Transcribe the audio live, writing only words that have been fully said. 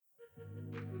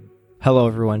Hello,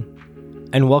 everyone,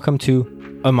 and welcome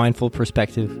to A Mindful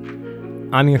Perspective.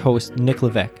 I'm your host, Nick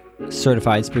Levesque,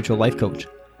 certified spiritual life coach,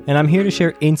 and I'm here to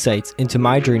share insights into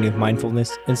my journey of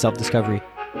mindfulness and self-discovery.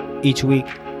 Each week,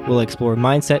 we'll explore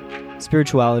mindset,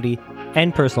 spirituality,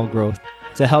 and personal growth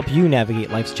to help you navigate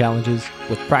life's challenges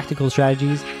with practical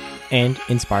strategies and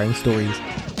inspiring stories.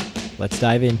 Let's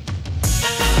dive in.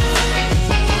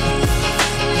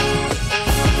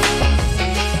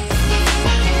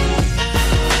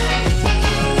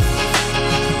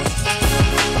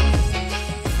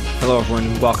 Hello everyone,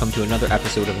 and welcome to another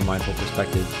episode of A Mindful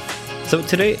Perspective. So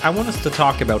today I want us to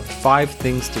talk about 5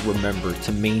 things to remember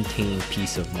to maintain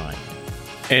peace of mind.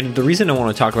 And the reason I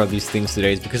want to talk about these things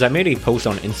today is because I made a post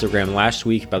on Instagram last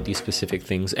week about these specific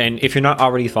things. And if you're not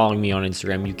already following me on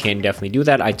Instagram, you can definitely do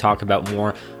that. I talk about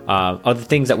more of the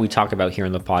things that we talk about here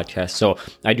in the podcast. So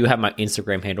I do have my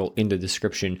Instagram handle in the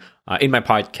description, in my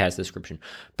podcast description.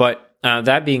 But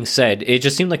that being said, it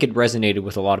just seemed like it resonated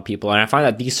with a lot of people. And I find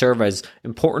that these serve as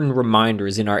important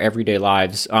reminders in our everyday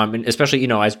lives. And especially,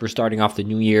 as we're starting off the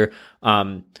new year,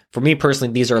 for me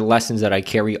personally, these are lessons that I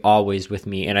carry always with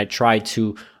me. And I try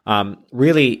to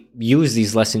really use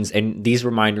these lessons and these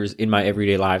reminders in my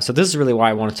everyday life. So this is really why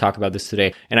I want to talk about this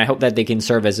today. And I hope that they can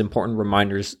serve as important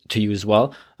reminders to you as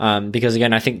well. Because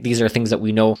again, I think these are things that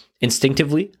we know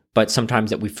instinctively, but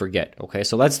sometimes that we forget. Okay,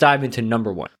 so let's dive into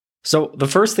number 1. So the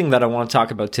first thing that I want to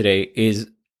talk about today is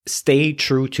stay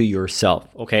true to yourself.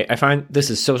 Okay, I find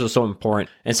this is so important,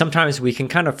 and sometimes we can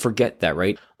kind of forget that,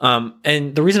 right?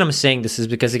 And the reason I'm saying this is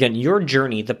because, again, your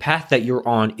journey, the path that you're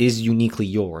on is uniquely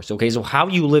yours. Okay, so how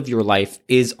you live your life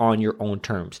is on your own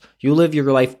terms. You live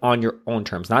your life on your own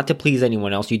terms, not to please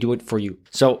anyone else. You do it for you.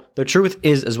 So the truth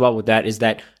is, as well with that, is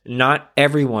that not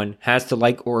everyone has to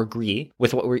like or agree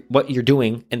with what you're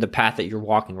doing and the path that you're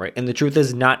walking, right? And the truth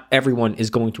is, not everyone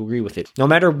is going to agree with it. No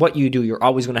matter what you do, you're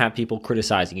always going to have people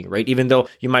criticizing you, right? Even though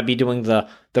you might be doing the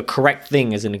correct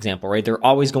thing, as an example, right? There are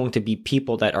always going to be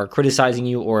people that are criticizing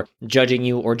you or judging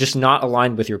you or just not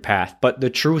aligned with your path. But the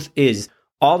truth is,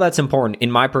 all that's important,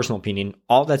 in my personal opinion,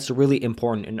 all that's really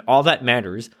important and all that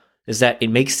matters is that it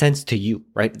makes sense to you,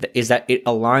 right? Is that it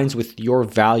aligns with your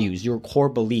values, your core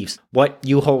beliefs, what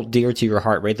you hold dear to your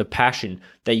heart, right? The passion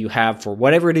that you have for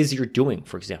whatever it is you're doing,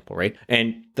 for example, right?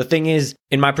 And the thing is,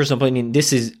 in my personal opinion,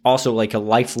 this is also like a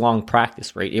lifelong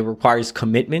practice, right? It requires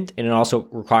commitment and it also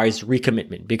requires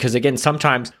recommitment because, again,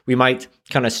 sometimes we might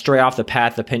kind of stray off the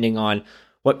path depending on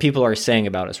what people are saying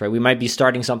about us, right? We might be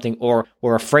starting something or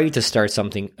we're afraid to start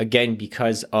something, again,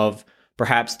 because of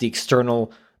perhaps the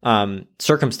external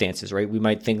circumstances, right? We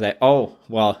might think that, oh,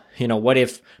 well, what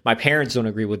if my parents don't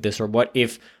agree with this? Or what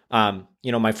if,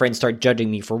 my friends start judging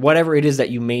me for whatever it is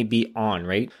that you may be on,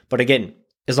 right? But again,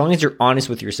 as long as you're honest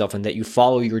with yourself and that you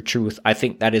follow your truth, I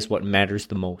think that is what matters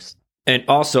the most. And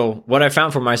also, what I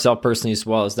found for myself personally as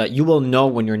well is that you will know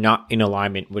when you're not in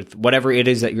alignment with whatever it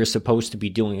is that you're supposed to be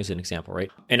doing, as an example, right?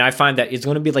 And I find that it's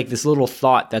going to be like this little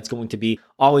thought that's going to be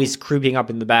always creeping up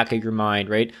in the back of your mind,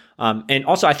 right? And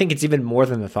also, I think it's even more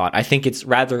than a thought. I think it's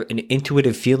rather an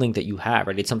intuitive feeling that you have,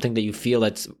 right? It's something that you feel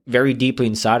that's very deeply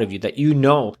inside of you, that you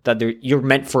know that you're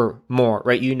meant for more,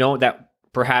 right? You know that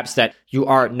perhaps that you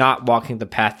are not walking the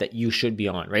path that you should be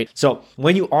on, right? So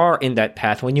when you are in that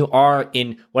path, when you are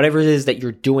in whatever it is that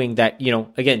you're doing that,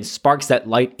 again, sparks that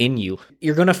light in you,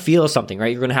 you're going to feel something,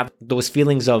 right? You're going to have those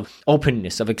feelings of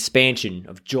openness, of expansion,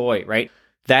 of joy, right?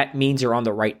 That means you're on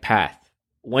the right path.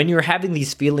 When you're having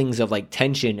these feelings of like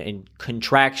tension and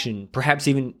contraction, perhaps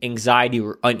even anxiety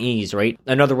or unease, right?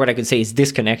 Another word I could say is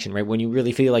disconnection, right? When you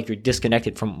really feel like you're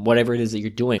disconnected from whatever it is that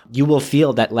you're doing, you will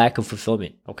feel that lack of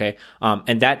fulfillment, okay?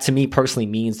 And that to me personally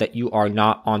means that you are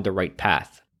not on the right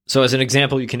path. So as an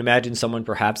example, you can imagine someone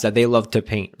perhaps that they love to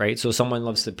paint, right? So someone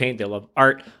loves to paint, they love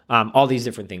art, all these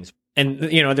different things. And,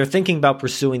 they're thinking about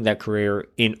pursuing that career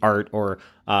in art or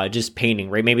just painting,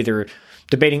 right? Maybe they're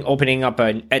debating opening up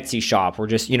an Etsy shop or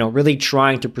just, really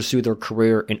trying to pursue their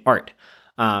career in art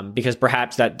because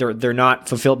perhaps that they're not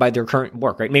fulfilled by their current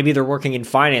work, right? Maybe they're working in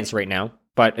finance right now,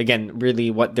 but again,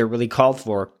 really what they're really called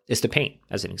for is to paint,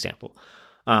 as an example.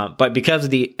 But because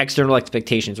of the external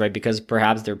expectations, right? Because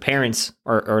perhaps their parents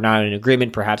are not in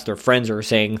agreement, perhaps their friends are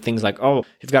saying things like, oh,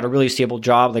 you've got a really stable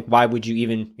job, like why would you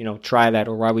even, try that,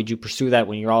 or why would you pursue that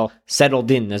when you're all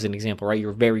settled in, as an example, right?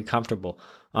 You're very comfortable.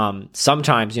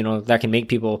 Sometimes, that can make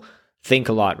people think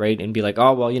a lot, right? And be like,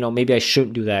 oh, well, maybe I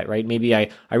shouldn't do that, right? Maybe I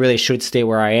really should stay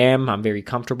where I am. I'm very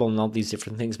comfortable and all these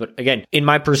different things. But again, in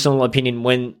my personal opinion,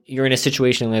 when you're in a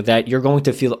situation like that, you're going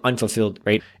to feel unfulfilled,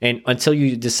 right? And until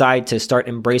you decide to start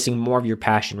embracing more of your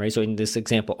passion, right? So in this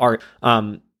example, art,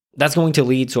 that's going to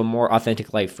lead to a more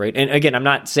authentic life, right? And again, I'm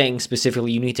not saying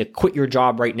specifically you need to quit your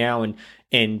job right now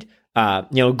and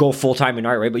go full time in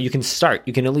art, right? But you can start.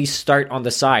 You can at least start on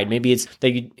the side. Maybe it's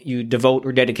that you devote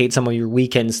or dedicate some of your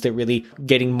weekends to really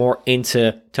getting more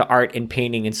into art and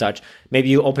painting and such. Maybe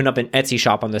you open up an Etsy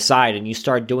shop on the side and you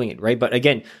start doing it, right? But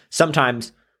again,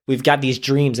 sometimes we've got these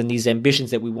dreams and these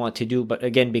ambitions that we want to do, but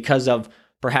again, because of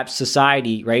perhaps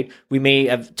society, right? We may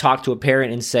have talked to a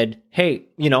parent and said, hey,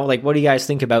 what do you guys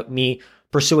think about me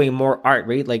pursuing more art,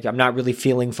 right? Like, I'm not really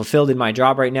feeling fulfilled in my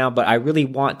job right now, but I really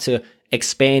want to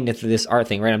expand into this art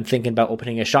thing, right? I'm thinking about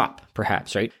opening a shop,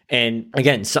 perhaps, right? And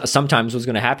again, sometimes what's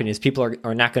going to happen is people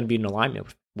are not going to be in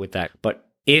alignment with that. But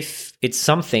if it's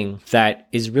something that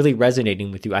is really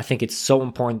resonating with you, I think it's so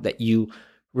important that you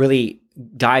really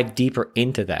dive deeper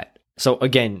into that. So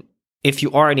again, if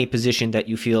you are in a position that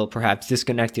you feel perhaps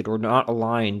disconnected or not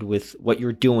aligned with what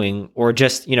you're doing, or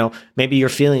just, maybe you're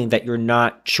feeling that you're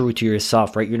not true to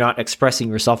yourself, right? You're not expressing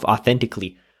yourself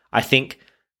authentically. I think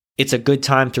it's a good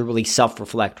time to really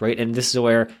self-reflect, right? And this is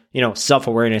where,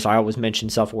 self-awareness, I always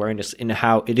mention self-awareness and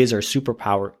how it is our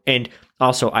superpower. And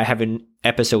also I have an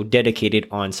episode dedicated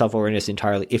on self-awareness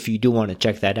entirely if you do want to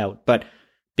check that out. But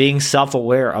being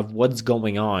self-aware of what's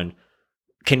going on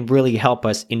can really help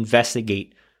us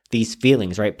investigate these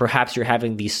feelings, right? Perhaps you're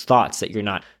having these thoughts that you're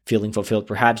not feeling fulfilled.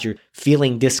 Perhaps you're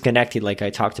feeling disconnected, like I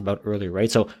talked about earlier, right?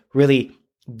 So really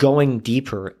going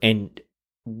deeper and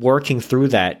working through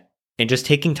that and just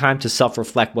taking time to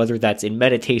self-reflect, whether that's in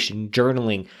meditation,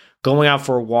 journaling, going out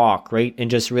for a walk, right? And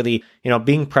just really,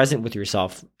 being present with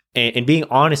yourself and being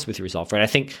honest with yourself, right? I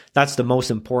think that's the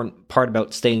most important part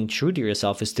about staying true to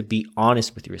yourself, is to be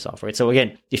honest with yourself, right? So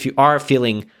again, if you are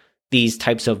feeling these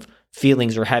types of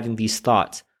feelings or having these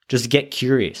thoughts, just get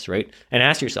curious, right? And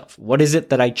ask yourself, what is it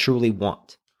that I truly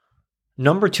want?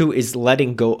 Number 2 is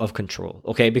letting go of control,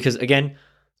 okay? Because again,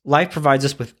 life provides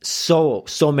us with so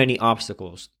many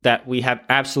obstacles that we have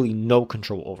absolutely no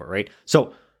control over, right?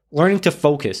 So learning to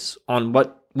focus on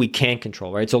what we can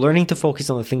control, right? So learning to focus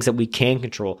on the things that we can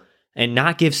control and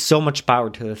not give so much power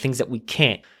to the things that we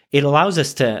can't. It allows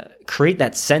us to create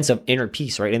that sense of inner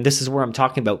peace, right? And this is where I'm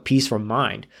talking about peace from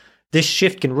mind. This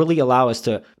shift can really allow us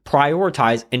to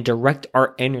prioritize and direct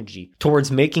our energy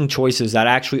towards making choices that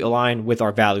actually align with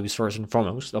our values first and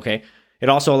foremost, okay? It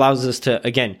also allows us to,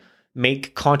 again,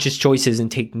 make conscious choices and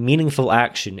take meaningful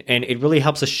action. And it really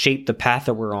helps us shape the path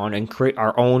that we're on and create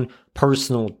our own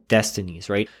personal destinies,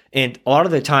 right? And a lot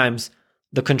of the times,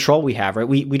 the control we have, right?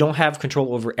 We don't have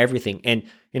control over everything. And,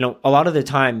 a lot of the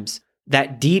times,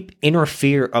 that deep inner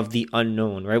fear of the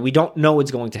unknown, right? We don't know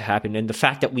what's going to happen. And the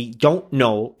fact that we don't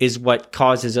know is what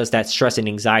causes us that stress and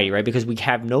anxiety, right? Because we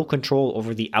have no control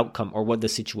over the outcome or what the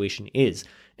situation is.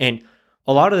 And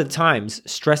a lot of the times,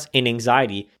 stress and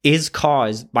anxiety is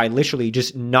caused by literally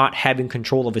just not having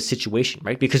control of a situation,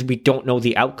 right? Because we don't know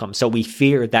the outcome. So we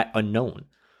fear that unknown.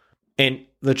 And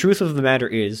the truth of the matter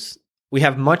is, we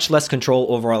have much less control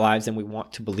over our lives than we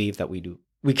want to believe that we do.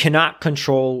 We cannot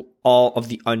control all of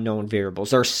the unknown variables.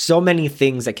 There are so many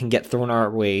things that can get thrown our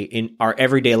way in our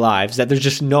everyday lives that there's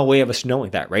just no way of us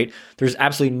knowing that, right? There's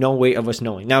absolutely no way of us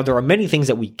knowing. Now, there are many things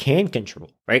that we can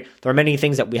control, right? There are many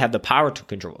things that we have the power to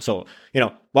control. So,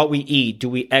 what we eat, do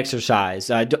we exercise,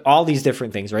 all these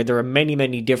different things, right? There are many,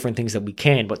 many different things that we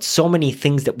can, but so many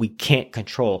things that we can't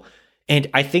control. And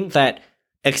I think that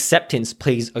acceptance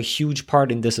plays a huge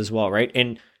part in this as well, right?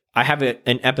 And I have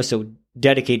an episode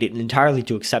dedicated entirely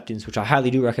to acceptance, which I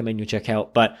highly do recommend you check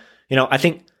out. But, I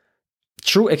think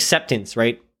true acceptance,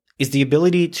 right, is the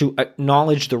ability to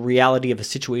acknowledge the reality of a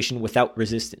situation without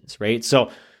resistance, right?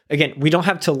 So again, we don't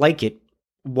have to like it,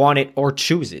 want it, or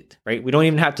choose it, right? We don't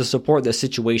even have to support the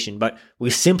situation, but we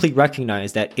simply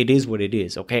recognize that it is what it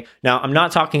is, okay? Now, I'm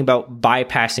not talking about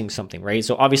bypassing something, right?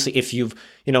 So obviously, if you've,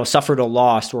 suffered a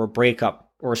loss or a breakup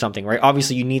or something, right?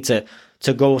 Obviously, you need to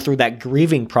go through that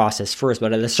grieving process first,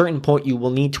 but at a certain point, you will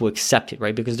need to accept it,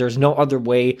 right? Because there's no other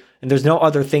way and there's no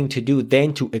other thing to do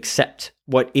than to accept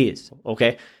what is,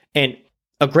 okay? And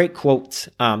a great quote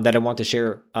that I want to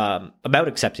share about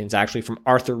acceptance, actually, from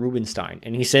Arthur Rubinstein.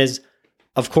 And he says,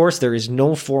 "Of course, there is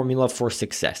no formula for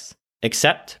success,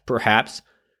 except, perhaps,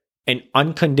 an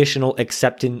unconditional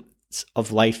acceptance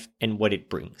of life and what it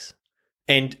brings."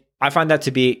 And I find that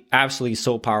to be absolutely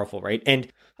so powerful, right? And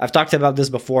I've talked about this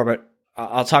before, but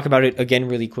I'll talk about it again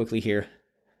really quickly here.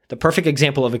 The perfect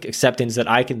example of acceptance that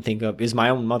I can think of is my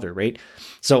own mother, right?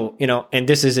 So, and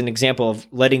this is an example of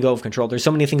letting go of control. There's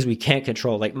so many things we can't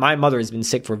control. Like, my mother has been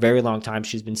sick for a very long time.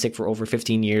 She's been sick for over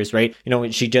 15 years, right?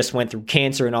 She just went through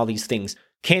cancer and all these things.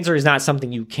 Cancer is not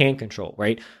something you can control,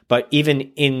 right? But even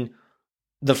in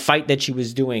the fight that she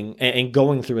was doing and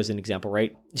going through, as an example,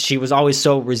 right? She was always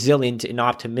so resilient and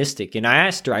optimistic. And I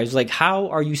asked her, I was like, how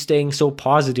are you staying so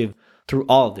positive through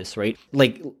all of this, right?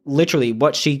 Like literally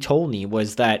what she told me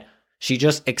was that she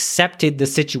just accepted the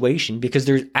situation because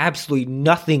there's absolutely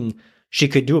nothing she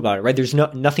could do about it, right? There's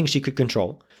nothing she could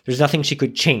control. There's nothing she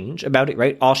could change about it,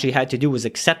 right? All she had to do was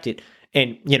accept it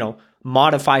and,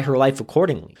 modify her life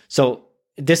accordingly. So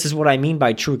this is what I mean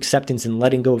by true acceptance and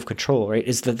letting go of control, right?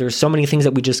 Is that there's so many things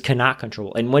that we just cannot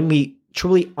control. And when we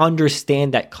truly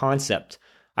understand that concept,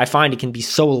 I find it can be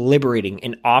so liberating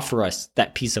and offer us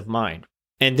that peace of mind.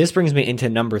 And this brings me into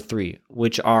number 3,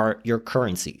 which are your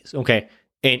currencies, okay?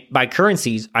 And by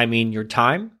currencies, I mean your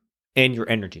time and your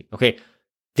energy, okay?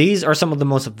 These are some of the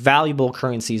most valuable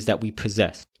currencies that we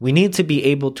possess. We need to be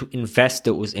able to invest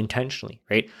those intentionally,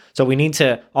 right? So we need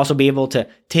to also be able to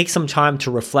take some time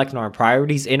to reflect on our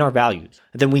priorities and our values.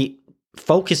 And then we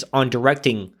focus on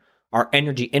directing our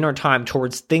energy and our time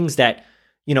towards things that,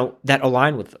 that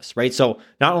align with us, right? So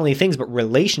not only things, but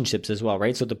relationships as well,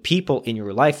 right? So the people in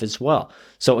your life as well.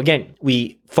 So again,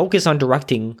 we focus on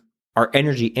directing our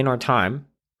energy and our time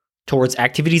towards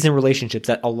activities and relationships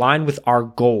that align with our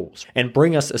goals and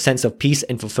bring us a sense of peace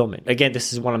and fulfillment. Again,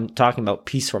 this is what I'm talking about,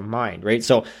 peace from mind, right?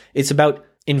 So it's about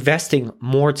investing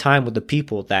more time with the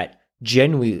people that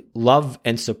genuinely love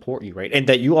and support you, right? And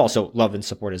that you also love and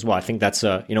support as well. I think that's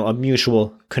a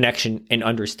mutual connection and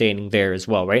understanding there as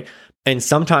well, right? And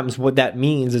sometimes what that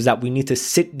means is that we need to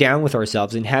sit down with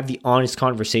ourselves and have the honest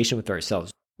conversation with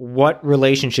ourselves. What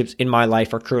relationships in my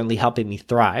life are currently helping me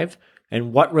thrive?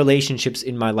 And what relationships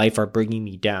in my life are bringing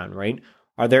me down, right?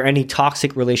 Are there any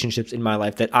toxic relationships in my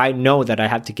life that I know that I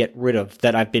have to get rid of,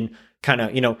 that I've been kind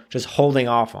of, just holding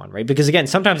off on, right? Because again,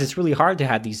 sometimes it's really hard to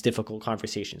have these difficult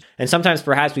conversations. And sometimes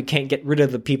perhaps we can't get rid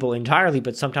of the people entirely,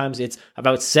 but sometimes it's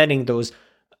about setting those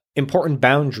important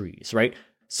boundaries, right?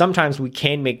 Sometimes we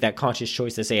can make that conscious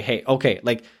choice to say, hey, okay,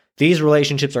 like these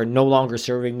relationships are no longer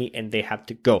serving me and they have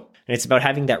to go. And it's about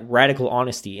having that radical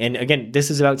honesty. And again,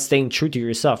 this is about staying true to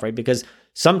yourself, right? Because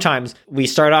sometimes we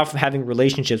start off having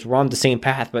relationships, we're on the same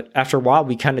path, but after a while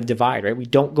we kind of divide, right? We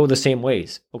don't go the same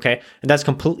ways, okay? And that's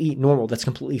completely normal. That's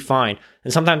completely fine.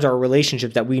 And sometimes our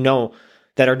relationships that we know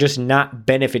that are just not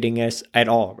benefiting us at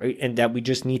all, right? And that we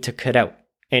just need to cut out.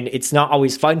 And it's not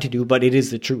always fun to do, but it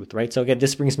is the truth, right? So again,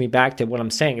 this brings me back to what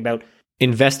I'm saying about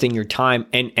investing your time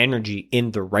and energy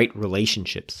in the right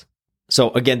relationships. So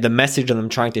again, the message that I'm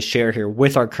trying to share here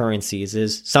with our currencies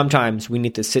is sometimes we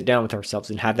need to sit down with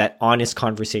ourselves and have that honest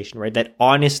conversation, right? That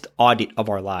honest audit of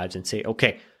our lives and say,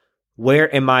 okay,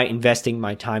 where am I investing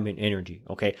my time and energy?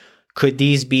 Okay, could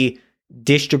these be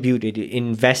distributed,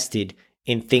 invested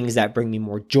in things that bring me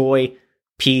more joy,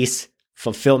 peace,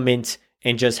 fulfillment,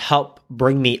 and just help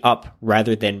bring me up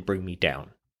rather than bring me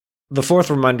down? The fourth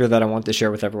reminder that I want to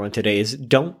share with everyone today is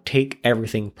don't take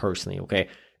everything personally, okay?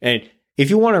 And if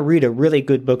you want to read a really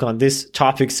good book on this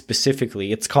topic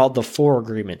specifically, it's called The 4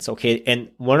 Agreements, okay?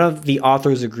 And one of the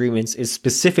author's agreements is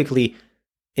specifically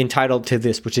entitled to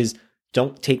this, which is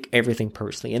don't take everything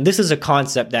personally. And this is a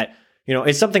concept that,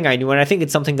 it's something I knew, and I think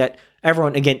it's something that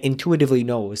everyone, again, intuitively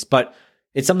knows, but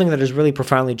it's something that has really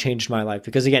profoundly changed my life.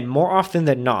 Because again, more often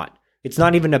than not, it's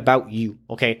not even about you,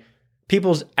 okay?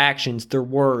 People's actions, their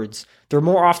words, they're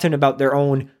more often about their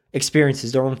own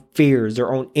experiences, their own fears,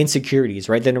 their own insecurities,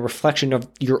 right? Than a reflection of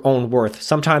your own worth.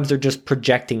 Sometimes they're just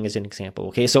projecting, as an example,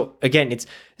 okay? So again, it's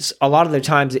a lot of the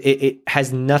times it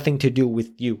has nothing to do with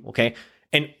you, okay?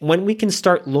 And when we can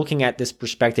start looking at this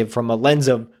perspective from a lens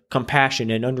of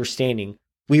compassion and understanding,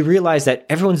 we realize that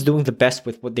everyone's doing the best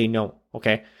with what they know,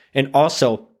 okay? And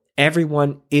also,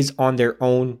 everyone is on their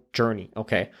own journey,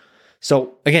 okay?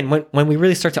 So again, when we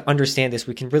really start to understand this,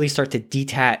 we can really start to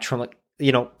detach from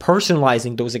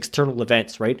personalizing those external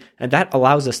events, right? And that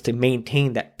allows us to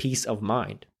maintain that peace of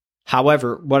mind.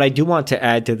 However, what I do want to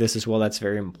add to this as well that's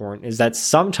very important is that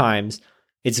sometimes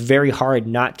it's very hard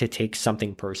not to take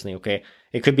something personally, okay?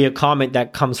 It could be a comment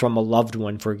that comes from a loved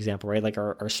one, for example, right? Like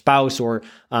our spouse or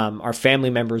our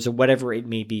family members or whatever it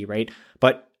may be, right?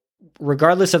 But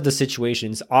regardless of the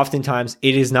situations, oftentimes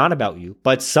it is not about you,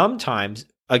 but sometimes,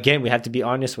 again, we have to be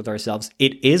honest with ourselves.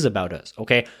 It is about us,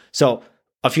 okay? So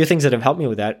a few things that have helped me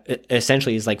with that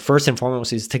essentially is like, first and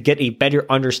foremost, is to get a better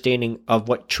understanding of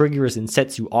what triggers and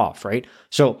sets you off, right?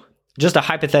 So just a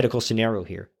hypothetical scenario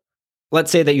here.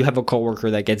 Let's say that you have a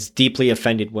coworker that gets deeply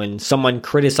offended when someone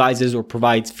criticizes or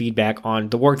provides feedback on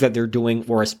the work that they're doing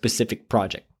or a specific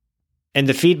project. And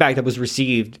the feedback that was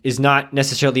received is not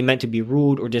necessarily meant to be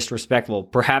rude or disrespectful.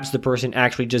 Perhaps the person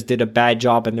actually just did a bad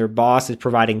job and their boss is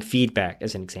providing feedback,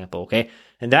 as an example, okay?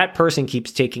 And that person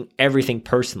keeps taking everything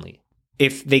personally.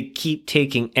 if they keep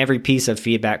taking every piece of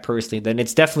feedback personally, then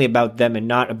it's definitely about them and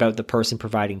not about the person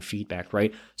providing feedback,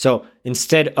 right? So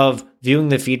instead of viewing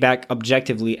the feedback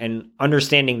objectively and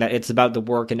understanding that it's about the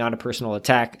work and not a personal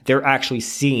attack, they're actually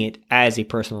seeing it as a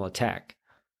personal attack.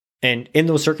 And in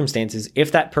those circumstances,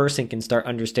 if that person can start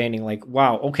understanding like,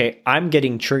 wow, okay, I'm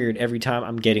getting triggered every time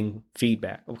I'm getting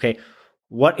feedback. Okay,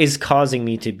 what is causing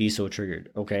me to be so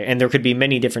triggered? Okay, and there could be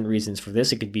many different reasons for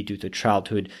this. It could be due to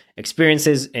childhood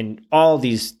experiences and all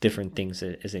these different things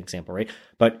as an example, right?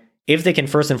 But if they can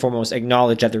first and foremost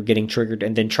acknowledge that they're getting triggered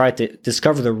and then try to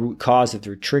discover the root cause of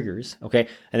their triggers, okay,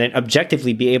 and then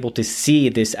objectively be able to see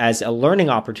this as a learning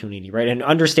opportunity, right? And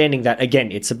understanding that,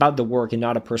 again, it's about the work and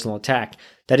not a personal attack,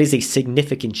 that is a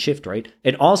significant shift, right?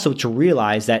 And also to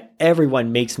realize that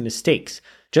everyone makes mistakes.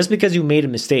 Just because you made a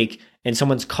mistake and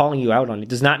someone's calling you out on it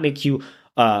does not make you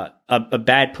a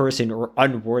bad person or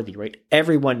unworthy, right?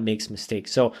 Everyone makes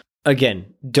mistakes. So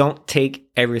again, don't take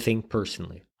everything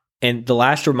personally. And the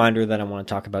last reminder that I want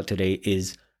to talk about today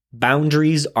is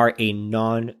boundaries are a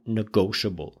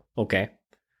non-negotiable, okay?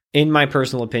 In my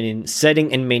personal opinion,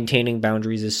 setting and maintaining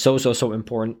boundaries is so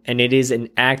important, and it is an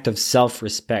act of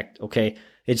self-respect, okay?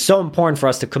 It's so important for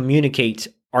us to communicate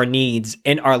our needs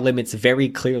and our limits very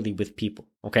clearly with people,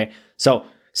 okay? So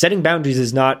setting boundaries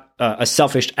is not a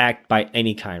selfish act by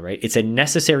any kind, right? It's a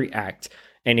necessary act,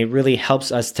 and it really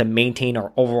helps us to maintain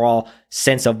our overall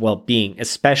sense of well-being,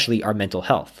 especially our mental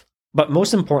health. But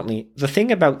most importantly, the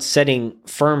thing about setting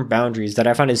firm boundaries that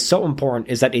I find is so important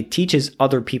is that it teaches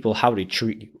other people how to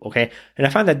treat you, okay? And I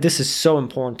find that this is so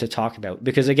important to talk about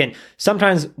because, again,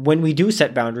 sometimes when we do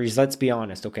set boundaries, let's be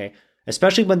honest, okay?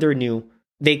 Especially when they're new,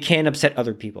 they can upset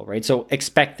other people, right? So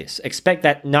expect this. Expect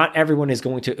that not everyone is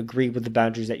going to agree with the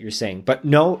boundaries that you're saying, but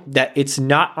know that it's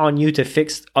not on you to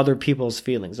fix other people's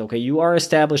feelings, okay? You are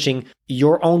establishing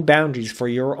your own boundaries for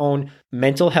your own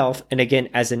mental health, and again,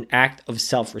 as an act of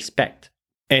self-respect.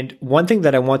 And one thing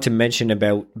that I want to mention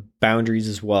about boundaries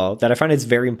as well, that I find is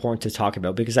very important to talk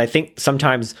about, because I think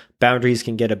sometimes boundaries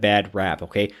can get a bad rap,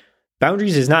 okay?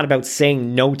 Boundaries is not about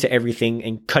saying no to everything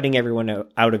and cutting everyone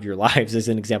out of your lives, as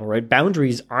an example, right?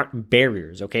 Boundaries aren't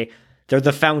barriers, okay? They're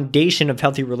the foundation of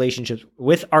healthy relationships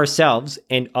with ourselves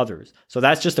and others. So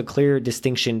that's just a clear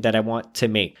distinction that I want to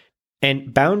make.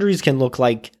 And boundaries can look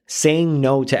like saying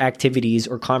no to activities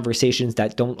or conversations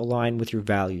that don't align with your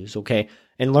values, okay?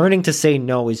 And learning to say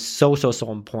no is so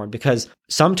important, because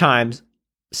sometimes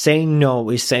saying no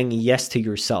is saying yes to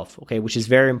yourself, okay? Which is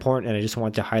very important, and I just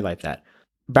want to highlight that.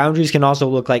 Boundaries can also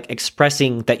look like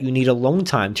expressing that you need alone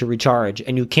time to recharge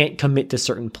and you can't commit to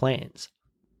certain plans.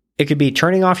 It could be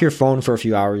turning off your phone for a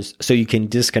few hours so you can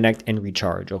disconnect and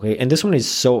recharge, okay? And this one is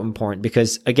so important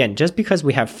because, again, just because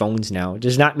we have phones now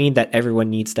does not mean that everyone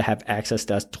needs to have access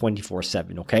to us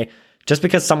 24/7, okay? Just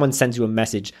because someone sends you a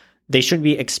message, they shouldn't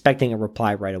be expecting a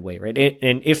reply right away, right?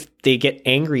 And if they get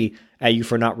angry at you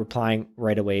for not replying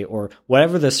right away or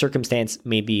whatever the circumstance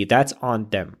may be, that's on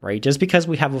them, right? Just because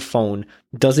we have a phone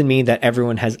doesn't mean that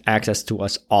everyone has access to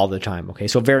us all the time, okay?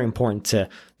 So very important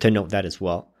to note that as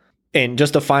well. And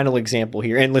just a final example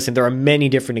here, and listen, there are many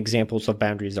different examples of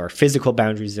boundaries. There are physical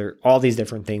boundaries, there are all these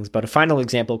different things, but a final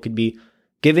example could be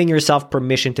giving yourself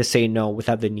permission to say no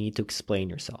without the need to explain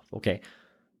yourself, okay?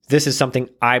 This is something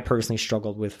I personally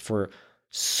struggled with for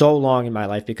so long in my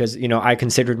life because, I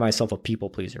considered myself a people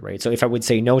pleaser, right? So if I would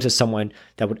say no to someone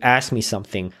that would ask me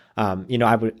something,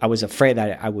 I was afraid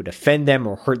that I would offend them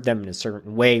or hurt them in a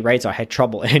certain way, right? So I had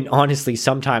trouble. And honestly,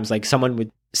 sometimes like someone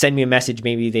would send me a message,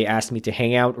 maybe they asked me to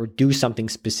hang out or do something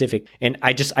specific. And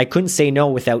I couldn't say no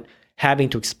without having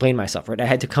to explain myself, right? I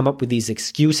had to come up with these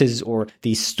excuses or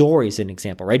these stories, an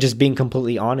example, right? Just being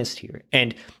completely honest here.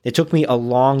 And it took me a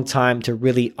long time to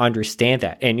really understand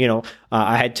that. And,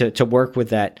 I had to work with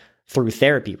that through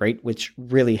therapy, right? Which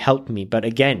really helped me. But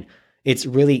again, it's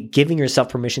really giving yourself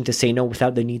permission to say no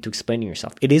without the need to explain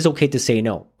yourself. It is okay to say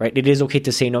no, right? It is okay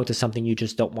to say no to something you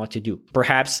just don't want to do.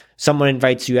 Perhaps someone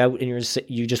invites you out and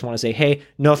you just want to say, hey,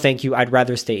 no, thank you. I'd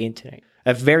rather stay in tonight.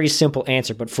 A very simple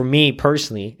answer. But for me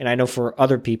personally, and I know for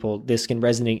other people, this can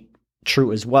resonate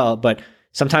true as well, but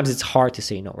sometimes it's hard to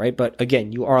say no, right? But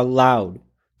again, you are allowed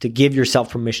to give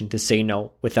yourself permission to say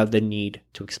no without the need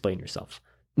to explain yourself.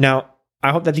 Now,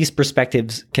 I hope that these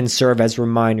perspectives can serve as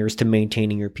reminders to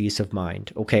maintaining your peace of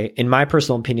mind, okay? In my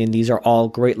personal opinion, these are all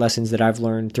great lessons that I've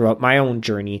learned throughout my own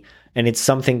journey, and it's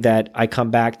something that I come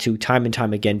back to time and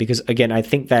time again because, again, I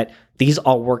think that these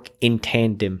all work in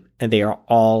tandem, and they are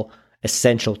all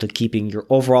essential to keeping your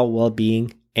overall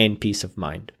well-being and peace of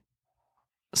mind.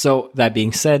 So, that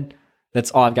being said, that's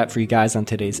all I've got for you guys on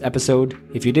today's episode.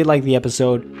 If you did like the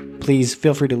episode, please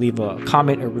feel free to leave a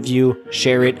comment or review,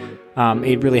 share it.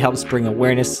 It really helps bring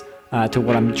awareness to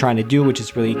what I'm trying to do, which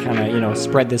is really kind of,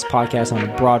 spread this podcast on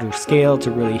a broader scale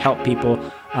to really help people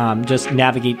just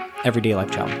navigate everyday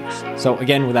life challenges. So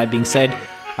again, with that being said,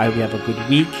 I hope you have a good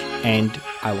week, and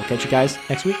I will catch you guys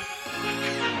next week.